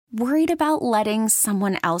Worried about letting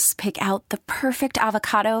someone else pick out the perfect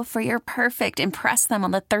avocado for your perfect impress them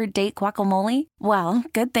on the third date guacamole? Well,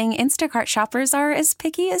 good thing Instacart shoppers are as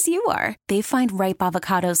picky as you are. They find ripe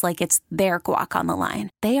avocados like it's their guac on the line.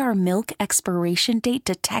 They are milk expiration date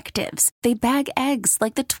detectives. They bag eggs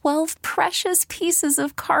like the 12 precious pieces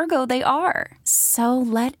of cargo they are. So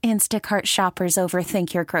let Instacart shoppers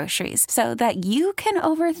overthink your groceries so that you can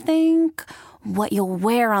overthink what you'll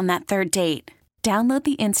wear on that third date. Download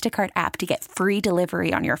the Instacart app to get free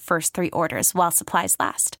delivery on your first 3 orders while supplies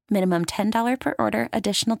last. Minimum $10 per order.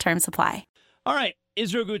 Additional terms apply. All right.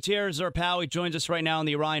 Israel Gutierrez, our pal, he joins us right now in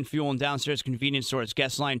the Orion Fuel and Downstairs Convenience Store. His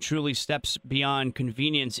guest line truly steps beyond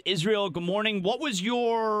convenience. Israel, good morning. What was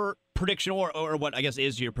your prediction, or what I guess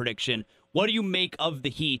is your prediction? What do you make of the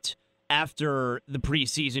Heat after the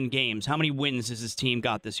preseason games? How many wins has this team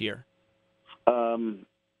got this year?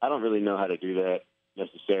 I don't really know how to do that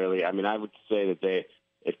necessarily. I mean, I would say that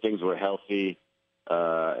if things were healthy,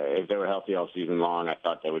 if they were healthy all season long, I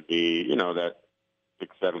thought that would be, that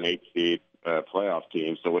 6, 7, 8 seed playoff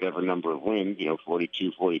team. So whatever number of wins,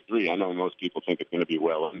 42, 43. I know most people think it's going to be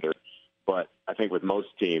well under, but I think with most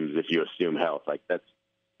teams, if you assume health, like that's,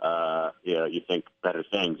 you think better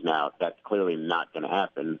things. Now, that's clearly not going to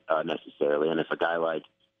happen necessarily. And if a guy like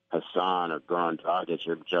Hassan or Goran Dragic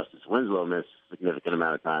or Justice Winslow miss a significant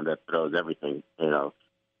amount of time, that throws everything,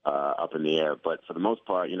 up in the air. But for the most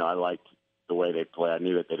part, I liked the way they play. I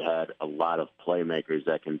knew that they'd had a lot of playmakers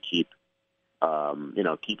that can keep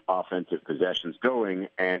offensive possessions going.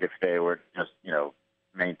 And if they were just,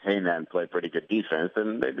 maintain that and play pretty good defense,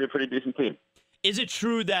 then they'd be a pretty decent team. Is it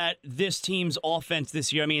true that this team's offense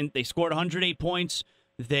this year, I mean, they scored 108 points,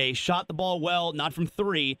 they shot the ball well, not from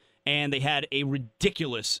 3, and they had a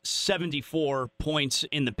ridiculous 74 points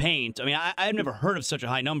in the paint. I mean, I've never heard of such a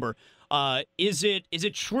high number. Is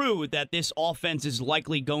it true that this offense is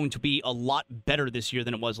likely going to be a lot better this year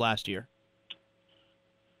than it was last year?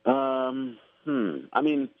 I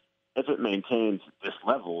mean, if it maintains this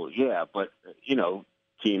level, yeah, but,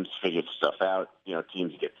 teams figure stuff out.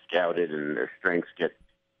 Teams get scouted and their strengths get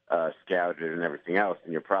scouted and everything else,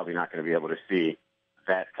 and you're probably not going to be able to see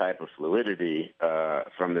that type of fluidity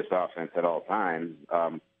from this offense at all times.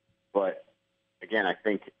 But, again, I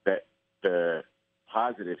think that the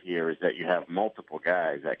positive here is that you have multiple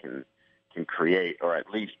guys that can create or at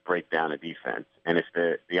least break down a defense. And if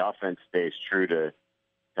the offense stays true to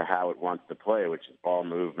how it wants to play, which is ball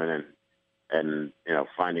movement and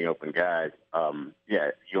finding open guys,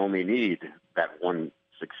 you only need that one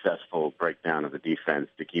successful breakdown of the defense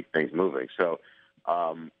to keep things moving. So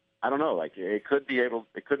I don't know, like it could be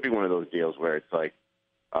one of those deals where it's like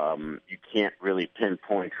you can't really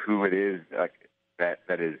pinpoint who it is that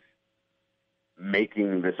is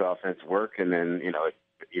making this offense work, and then it's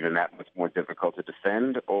even that much more difficult to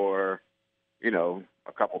defend, or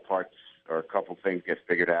a couple parts or a couple things get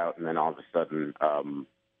figured out, and then all of a sudden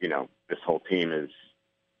this whole team is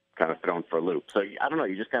kind of thrown for a loop. So I don't know.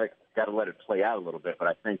 You just got to let it play out a little bit. But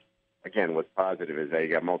I think, again, what's positive is that you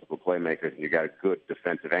got multiple playmakers and you got a good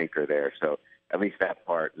defensive anchor there. So at least that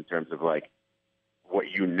part, in terms of like what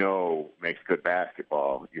makes good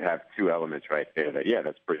basketball, you have 2 elements right there.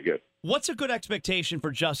 That's pretty good. What's a good expectation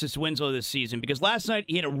for Justice Winslow this season? Because last night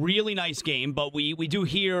he had a really nice game, but we do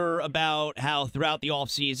hear about how throughout the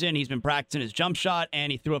offseason he's been practicing his jump shot,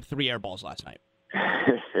 and he threw up 3 air balls last night.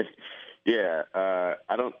 Yeah,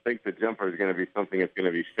 I don't think the jumper is going to be something that's going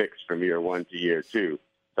to be fixed from year 1 to year 2.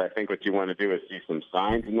 So I think what you want to do is see some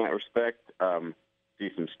signs in that respect,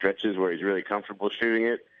 see some stretches where he's really comfortable shooting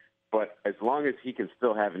it. But as long as he can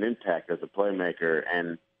still have an impact as a playmaker,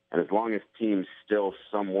 and as long as teams still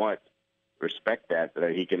somewhat respect that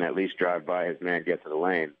he can at least drive by his man, get to the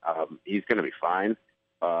lane, he's going to be fine.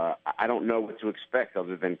 I don't know what to expect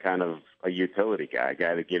other than kind of a utility guy, a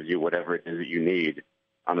guy that gives you whatever it is that you need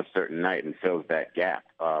on a certain night and fills that gap,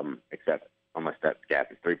 except unless that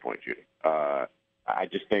gap is 3-point shooting. I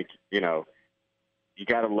just think, you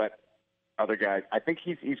got to let other guys. I think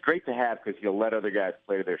he's great to have because he'll let other guys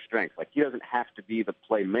play to their strengths. Like, he doesn't have to be the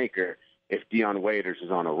playmaker if Dion Waiters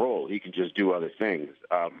is on a roll. He can just do other things.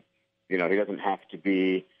 He doesn't have to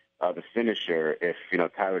be the finisher if,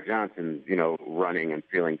 Tyler Johnson's, running and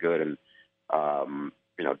feeling good and,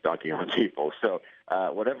 dunking on people. So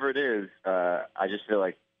whatever it is, I just feel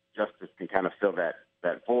like Justice can kind of fill that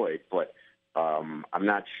void. But I'm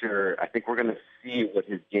not sure. I think we're going to see what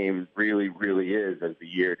his game really, really is as the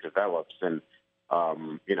year develops. And,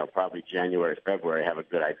 probably January, February, have a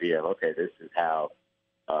good idea of, okay, this is how,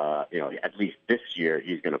 at least this year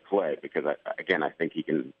he's going to play, because I think he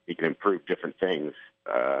can improve different things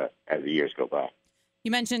as the years go by. You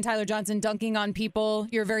mentioned Tyler Johnson dunking on people.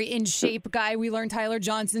 You're a very in-shape guy. We learned Tyler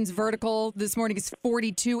Johnson's vertical this morning is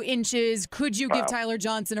 42 inches. Could you give Tyler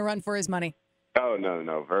Johnson a run for his money? Oh,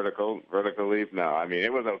 no. Vertical leap? No. I mean,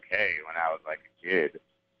 it was okay when I was like a kid.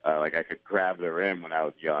 Like I could grab the rim when I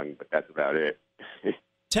was young, but that's about it.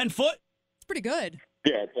 10 foot? It's pretty good.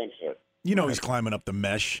 Yeah, 10 foot. You know he's climbing up the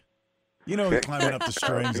mesh. You know he's climbing up the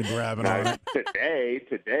strings and grabbing on it.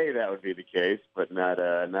 Today that would be the case, but not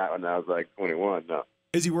when I was like 21, no.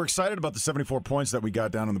 Izzy, we're excited about the 74 points that we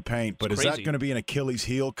got down in the paint, but is that going to be an Achilles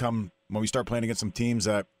heel come when we start playing against some teams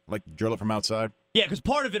that like drill it from outside? Yeah, because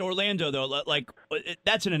part of it, Orlando, though, like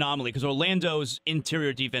that's an anomaly because Orlando's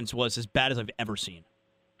interior defense was as bad as I've ever seen.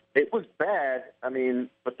 It was bad, I mean,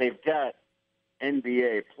 but they've got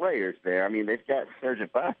NBA players there. I mean, they've got Serge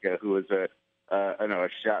Ibaka, who is a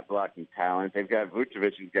shot-blocking talent. They've got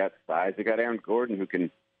Vucevic, who's got size. They've got Aaron Gordon, who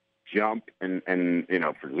can jump and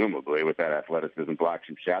presumably with that athleticism, block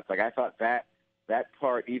some shots. Like, I thought that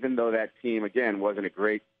part, even though that team, again, wasn't a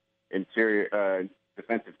great interior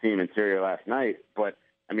defensive team interior last night, but,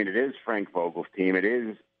 I mean, it is Frank Vogel's team. It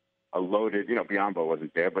is a loaded, Biombo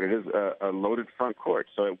wasn't there, but it is a loaded front court.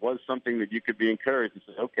 So it was something that you could be encouraged and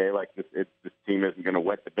say, okay, like this team isn't going to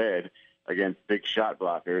wet the bed against big shot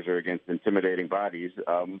blockers or against intimidating bodies.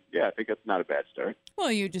 I think that's not a bad start.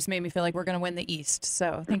 Well, you just made me feel like we're going to win the East,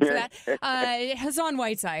 so thanks for that. Hassan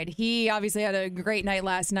Whiteside, he obviously had a great night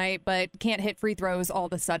last night, but can't hit free throws all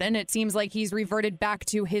of a sudden. It seems like he's reverted back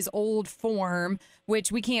to his old form,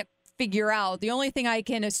 which we can't figure out. The only thing I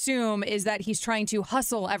can assume is that he's trying to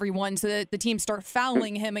hustle everyone so that the team start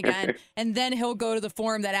fouling him again, and then he'll go to the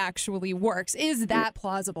form that actually works. Is that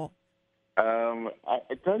plausible?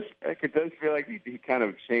 It does feel like he kind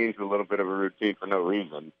of changed a little bit of a routine for no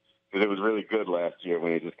reason, because it was really good last year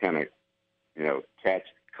when he just kind of,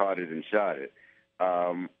 caught it and shot it.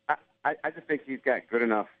 I just think he's got good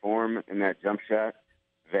enough form in that jump shot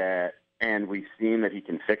and we've seen that he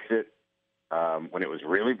can fix it when it was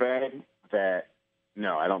really bad.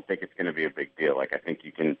 No, I don't think it's going to be a big deal. Like, I think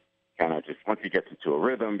you can kind of just, once he gets into a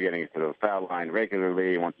rhythm, getting into the foul line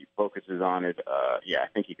regularly, once he focuses on it, I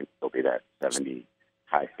think he can still be that 70,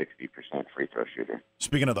 high 60% free throw shooter.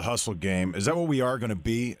 Speaking of the hustle game, is that what we are going to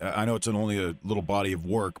be? I know it's only a little body of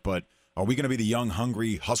work, but are we going to be the young,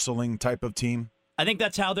 hungry, hustling type of team? I think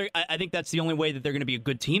that's I think that's the only way that they're going to be a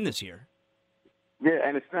good team this year. Yeah,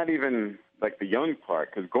 and it's not even like the young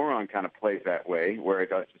part, because Goran kind of plays that way, where it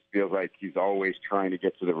just feels like he's always trying to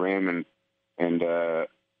get to the rim, and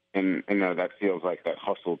that feels like that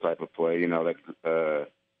hustle type of play, that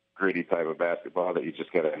gritty type of basketball that you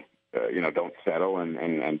just got to, don't settle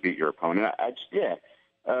and beat your opponent.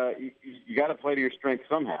 You got to play to your strength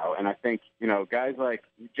somehow. And I think, guys like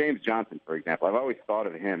James Johnson, for example, I've always thought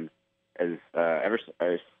of him as ever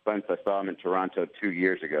since I saw him in Toronto 2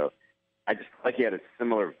 years ago. I just felt like he had a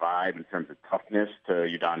similar vibe in terms of toughness to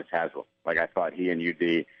Udonis Haslem. Like, I thought he and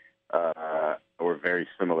UD were very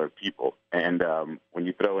similar people. And when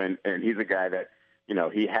you throw in, and he's a guy that,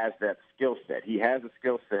 he has that skill set. He has a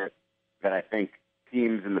skill set that I think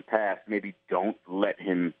teams in the past maybe don't let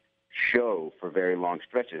him show for very long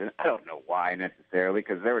stretches. And I don't know why necessarily,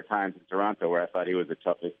 because there were times in Toronto where I thought he was the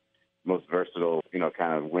toughest, most versatile,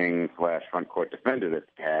 kind of wing/front court defender that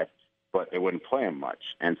they had, but they wouldn't play him much.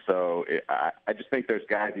 And so I just think there's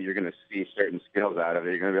guys that you're going to see certain skills out of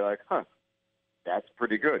it. You're going to be like, that's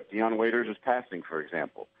pretty good. Dion Waiters' passing, for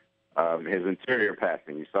example. His interior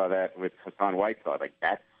passing, you saw that with Hassan Whiteside. Like,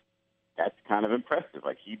 that's kind of impressive.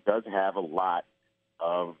 Like, he does have a lot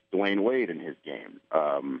of Dwayne Wade in his game.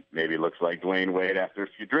 Maybe looks like Dwayne Wade after a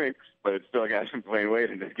few drinks, but it's still got some Dwayne Wade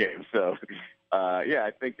in his game. So,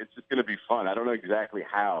 I think it's just going to be fun. I don't know exactly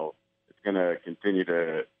how it's going to continue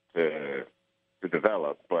to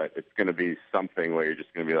develop, but it's going to be something where you're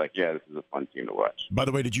just going to be like, yeah, this is a fun team to watch. By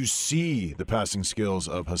the way, did you see the passing skills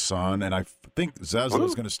of Hassan? And I think Zaslow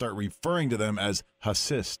is going to start referring to them as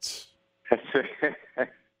assists. Assist.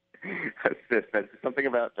 That's something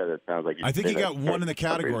about that. It sounds like I think he got one in the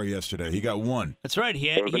category yesterday. He got one. That's right. He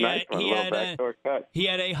had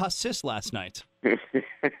a assist last night.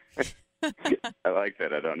 I like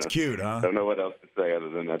that. I don't know. It's cute, huh? I don't know what else to say other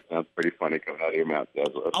than that sounds pretty funny coming out of your mouth,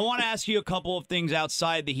 Zaslow. I want to ask you a couple of things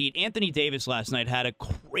outside the Heat. Anthony Davis last night had a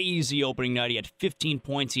crazy opening night. He had 15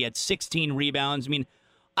 points. He had 16 rebounds. I mean,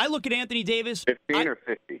 I look at Anthony Davis. 15 or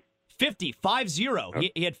 50? 50, 5-0.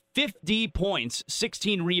 Okay. He had 50 points,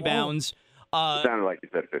 16 rebounds. It sounded like you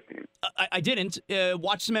said 15. I didn't.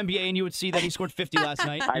 Watch some NBA and you would see that he scored 50 last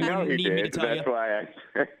night. I know he did. Me to tell That's why I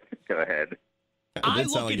go ahead. I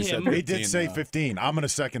look at him. He did say 15. I'm going to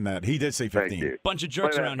second that. He did say 15. Bunch of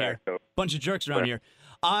jerks around here.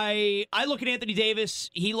 I look at Anthony Davis.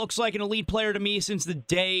 He looks like an elite player to me since the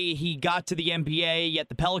day he got to the NBA. Yet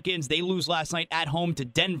the Pelicans, they lose last night at home to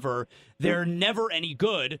Denver. They're never any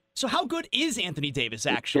good. So how good is Anthony Davis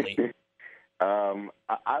actually?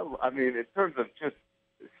 I mean, in terms of just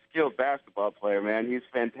skilled basketball player, man, he's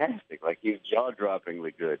fantastic. Like, he's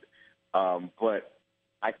jaw-droppingly good. But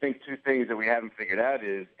I think two things that we haven't figured out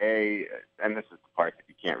is, A, and this is the part that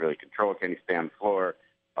you can't really control, can he stay on the floor?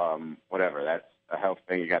 Whatever, that's a health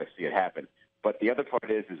thing. You got to see it happen. But the other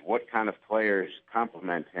part is what kind of players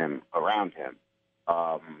complement him around him.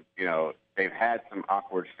 They've had some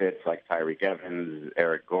awkward fits like Tyreek Evans,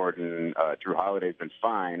 Eric Gordon, Drew Holiday's been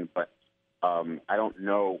fine, but I don't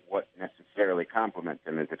know what necessarily complements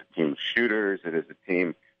him. Is it a team of shooters? It is a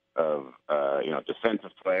team of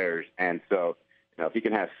defensive players. And so, if he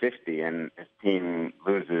can have 50 and his team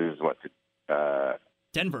loses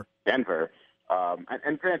Denver.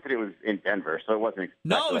 And granted, it was in Denver, so it wasn't.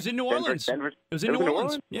 No, it was in New Orleans. Denver? It was in New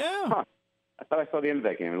Orleans. Yeah. Huh. I thought I saw the end of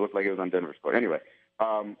that game. It looked like it was on Denver's court. Anyway,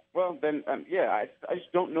 I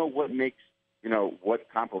just don't know what makes, what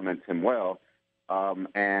complements him well.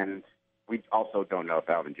 And we also don't know if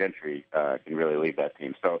Alvin Gentry can really lead that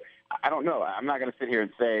team. So I don't know. I'm not going to sit here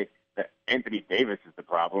and say that Anthony Davis is the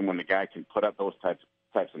problem when the guy can put up those types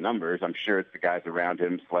of numbers. I'm sure it's the guys around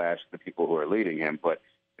him / the people who are leading him, but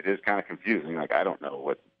it is kind of confusing. Like, I don't know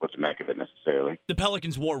what to make of it necessarily. The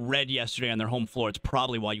Pelicans wore red yesterday on their home floor. It's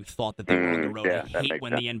probably why you thought that they were on the road. Yeah, I hate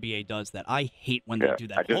when the NBA does that. I hate when they do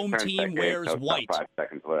that. Home team wears white. 5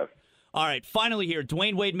 seconds left. All right, finally here,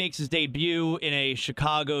 Dwayne Wade makes his debut in a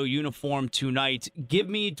Chicago uniform tonight. Give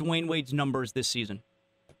me Dwayne Wade's numbers this season.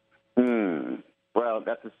 Well,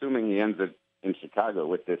 that's assuming he ends it in Chicago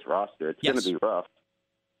with this roster. It's going to be rough.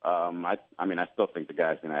 I still think the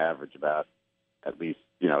guy's going to average about at least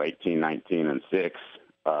 18, 19, and 6.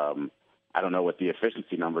 I don't know what the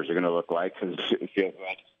efficiency numbers are going to look like because it feels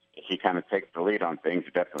like if he kind of takes the lead on things,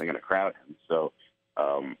 you're definitely going to crowd him. So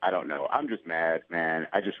I don't know. I'm just mad, man.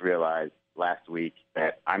 I just realized last week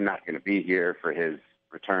that I'm not going to be here for his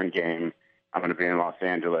return game. I'm going to be in Los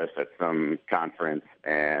Angeles at some conference,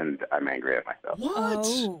 and I'm angry at myself. What?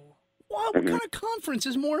 Oh. What kind of conference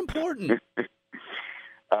is more important?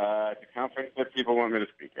 The conference that people want me to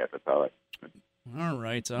speak at. That's all. All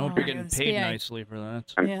right. I hope you're getting paid nicely for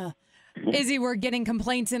that. Yeah. Izzy, we're getting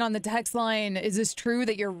complaints in on the text line. Is this true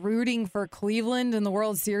that you're rooting for Cleveland in the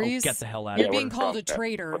World Series? Get the hell out of here. here. You're being called a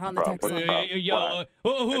traitor on the text line. Who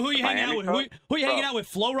are you hanging out with? Who are you hanging out with?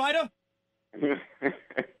 Flo Rida?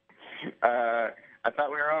 I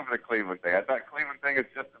thought we were over the Cleveland thing. I thought Cleveland thing is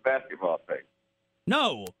just a basketball thing.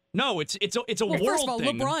 No, it's a world first of all,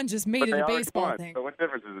 thing. LeBron just made it a baseball thing. So what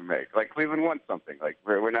difference does it make? Like, Cleveland won something. Like,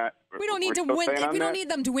 we're not. We don't need to win. We don't need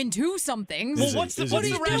them to win 2 somethings. Well, what's the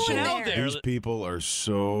rationale there? These people are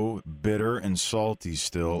so bitter and salty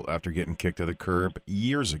still after getting kicked to the curb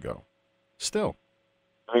years ago. Still.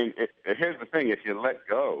 I mean, here's the thing: if you let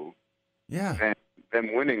go,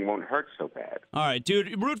 then winning won't hurt so bad. All right,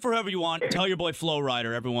 dude, root for whoever you want. Tell your boy Flo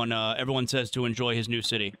Rida. Everyone says to enjoy his new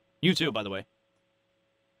city. You too, by the way.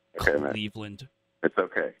 Okay, Cleveland. Man. It's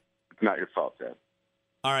okay. It's not your fault, Dad.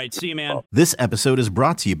 All right, see you, man. This episode is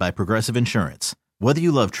brought to you by Progressive Insurance. Whether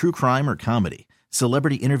you love true crime or comedy,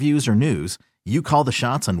 celebrity interviews or news, you call the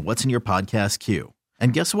shots on what's in your podcast queue.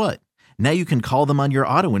 And guess what? Now you can call them on your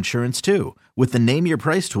auto insurance too with the Name Your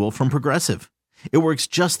Price tool from Progressive. It works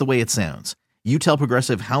just the way it sounds. You tell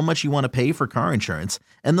Progressive how much you want to pay for car insurance,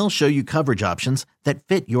 and they'll show you coverage options that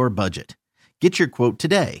fit your budget. Get your quote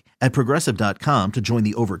today at Progressive.com to join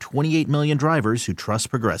the over 28 million drivers who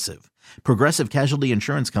trust Progressive. Progressive Casualty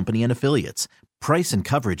Insurance Company and Affiliates. Price and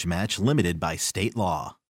coverage match limited by state law.